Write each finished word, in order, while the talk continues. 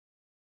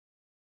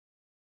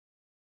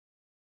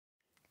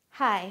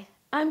Hi,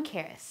 I'm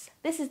Karis.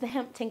 This is the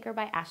Hemp Tinker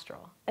by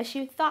Astral, a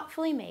shoe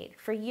thoughtfully made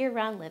for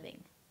year-round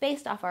living,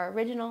 based off our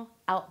original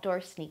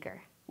outdoor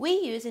sneaker. We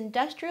use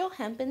industrial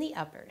hemp in the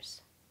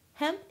uppers.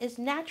 Hemp is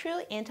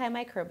naturally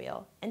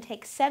antimicrobial and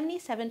takes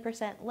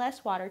 77%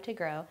 less water to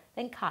grow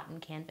than cotton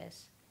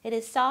canvas. It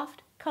is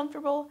soft,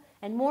 comfortable,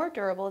 and more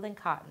durable than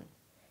cotton.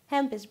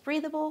 Hemp is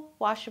breathable,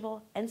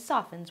 washable, and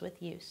softens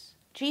with use.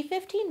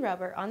 G15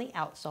 rubber on the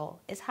outsole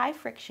is high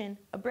friction,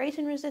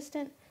 abrasion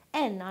resistant,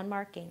 and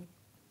non-marking.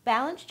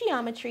 Balanced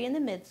geometry in the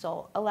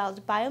midsole allows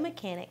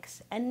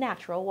biomechanics and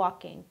natural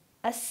walking.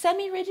 A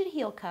semi-rigid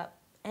heel cup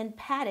and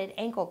padded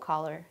ankle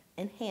collar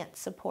enhance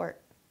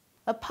support.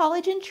 A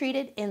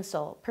polygen-treated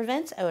insole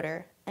prevents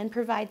odor and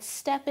provides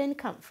step-in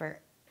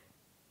comfort.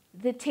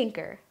 The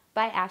Tinker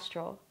by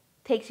Astral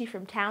takes you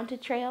from town to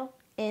trail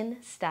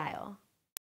in style.